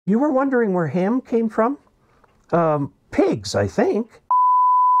You were wondering where ham came from? Pigs, I think.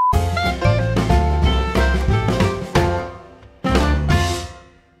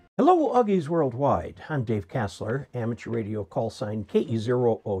 Hello, Uggies worldwide. I'm Dave Casler, amateur radio call sign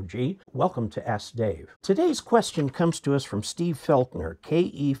KE0OG. Welcome to Ask Dave. Today's question comes to us from Steve Felkner,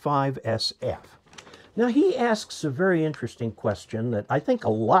 KE5SF. Now, he asks a very interesting question that I think a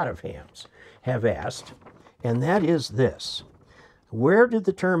lot of hams have asked, and that is this. Where did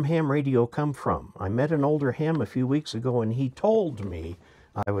the term ham radio come from? I met an older ham a few weeks ago, and he told me.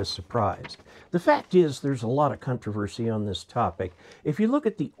 I was surprised. The fact is, there's a lot of controversy on this topic. If you look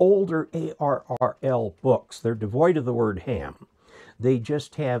at the older ARRL books, they're devoid of the word ham. They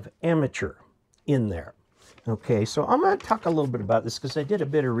just have amateur in there. Okay, so I'm going to talk a little bit about this because I did a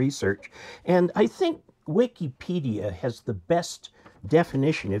bit of research, and I think Wikipedia has the best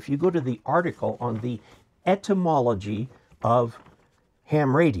definition. If you go to the article on the etymology of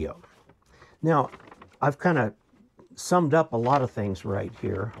ham radio. Now, I've kind of summed up a lot of things right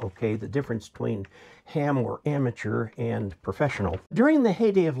here, okay? The difference between ham or amateur and professional. During the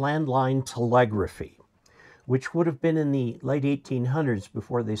heyday of landline telegraphy, which would have been in the late 1800s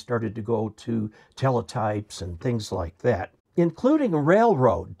before they started to go to teletypes and things like that, including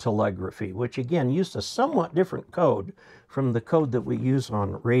railroad telegraphy, which again used a somewhat different code from the code that we use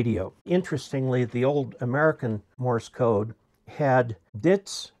on radio. Interestingly, the old American Morse code had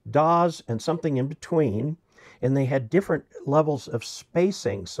dits, das, and something in between, and they had different levels of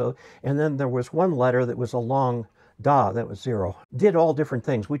spacing. So, and then there was one letter that was a long da, that was 0. Did all different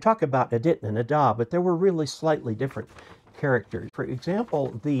things. We talk about a dit and a da, but there were really slightly different characters. For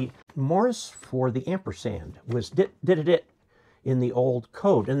example, the Morse for the ampersand was dit in the old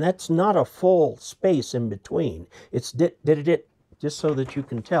code, and that's not a full space in between. It's dit, just so that you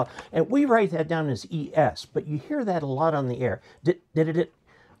can tell. And we write that down as ES, but you hear that a lot on the air. Dit,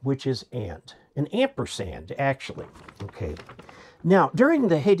 which is and. An ampersand, actually. Okay. Now, during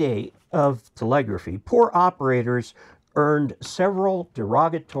the heyday of telegraphy, poor operators earned several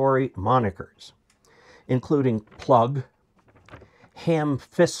derogatory monikers, including plug,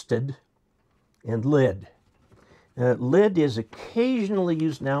 ham-fisted, and lid. Lid is occasionally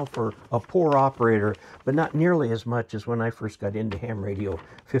used now for a poor operator, but not nearly as much as when I first got into ham radio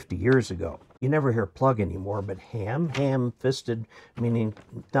 50 years ago. You never hear plug anymore, but ham-fisted, meaning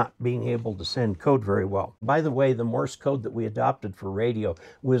not being able to send code very well. By the way, the Morse code that we adopted for radio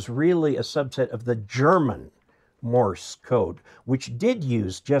was really a subset of the German Morse code, which did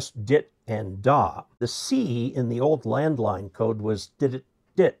use just dit and da. The C in the old landline code was dit,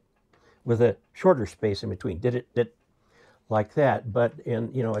 with a shorter space in between, dit, like that. But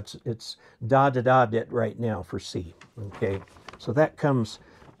it's da dit right now for C. Okay, so that comes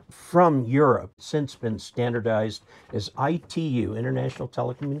from Europe, since been standardized as ITU, International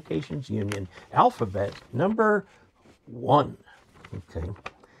Telecommunications Union, alphabet number 1. Okay,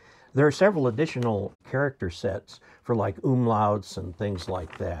 there are several additional character sets for like umlauts and things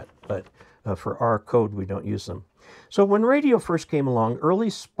like that, but for our code we don't use them. So when radio first came along, early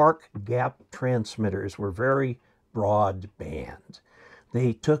spark gap transmitters were very broadband.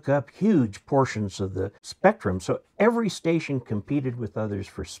 They took up huge portions of the spectrum, so every station competed with others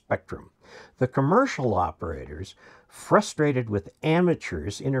for spectrum. The commercial operators, frustrated with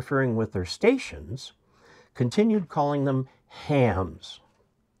amateurs interfering with their stations, continued calling them hams.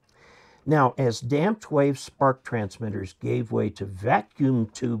 Now, as damped wave spark transmitters gave way to vacuum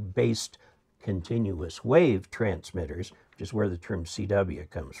tube-based continuous wave transmitters, which is where the term CW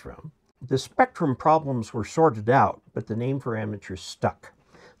comes from, the spectrum problems were sorted out, but the name for amateurs stuck.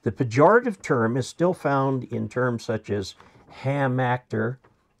 The pejorative term is still found in terms such as ham actor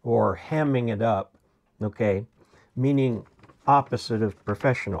or hamming it up, okay, meaning opposite of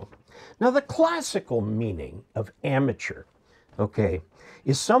professional. Now, the classical meaning of amateur, okay,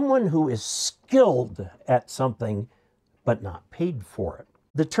 is someone who is skilled at something but not paid for it.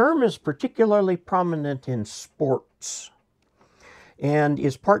 The term is particularly prominent in sports and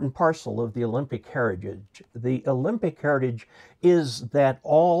is part and parcel of the Olympic heritage. The Olympic heritage is that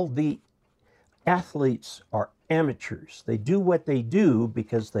all the athletes are amateurs. They do what they do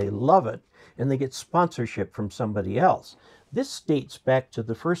because they love it, and they get sponsorship from somebody else. This dates back to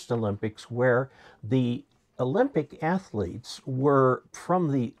the first Olympics, where the Olympic athletes were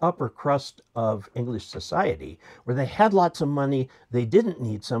from the upper crust of English society, where they had lots of money. They didn't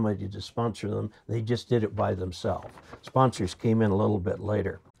need somebody to sponsor them. They just did it by themselves. Sponsors came in a little bit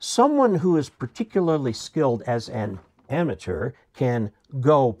later. Someone who is particularly skilled as an amateur can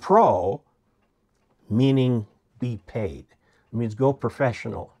go pro, meaning be paid. It means go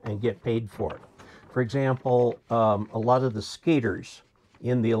professional and get paid for it. For example, a lot of the skaters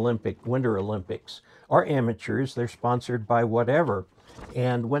in the Winter Olympics are amateurs. They're sponsored by whatever.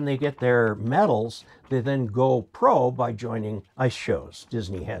 And when they get their medals, they then go pro by joining ice shows.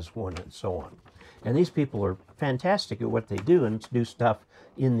 Disney has one and so on. And these people are fantastic at what they do and do stuff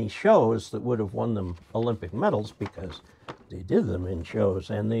in these shows that would have won them Olympic medals because they did them in shows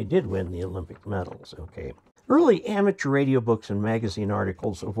and they did win the Olympic medals, okay? Early amateur radio books and magazine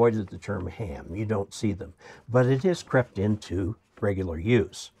articles avoided the term ham. You don't see them, but it has crept into regular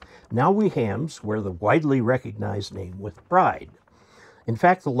use. Now we hams wear the widely recognized name with pride. In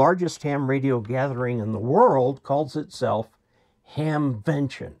fact, the largest ham radio gathering in the world calls itself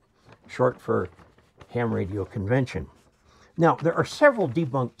Hamvention, short for Ham Radio Convention. Now, there are several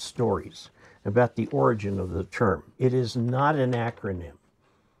debunked stories about the origin of the term. It is not an acronym.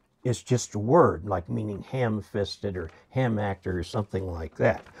 It's just a word, like meaning ham-fisted or ham actor or something like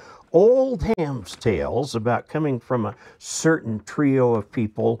that. Old ham's tales about coming from a certain trio of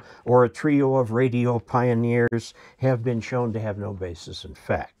people or a trio of radio pioneers have been shown to have no basis in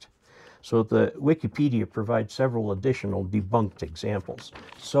fact. So the Wikipedia provides several additional debunked examples.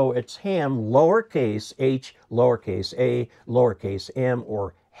 So it's ham, lowercase h, lowercase a, lowercase m,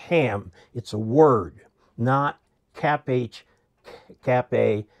 or ham. It's a word, not cap H, cap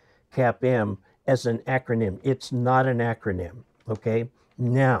A, cap M as an acronym. It's not an acronym, okay?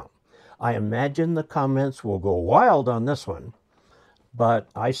 Now, I imagine the comments will go wild on this one, but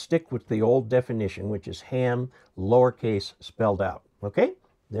I stick with the old definition, which is ham, lowercase, spelled out, okay?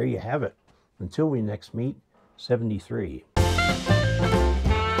 There you have it. Until we next meet, 73.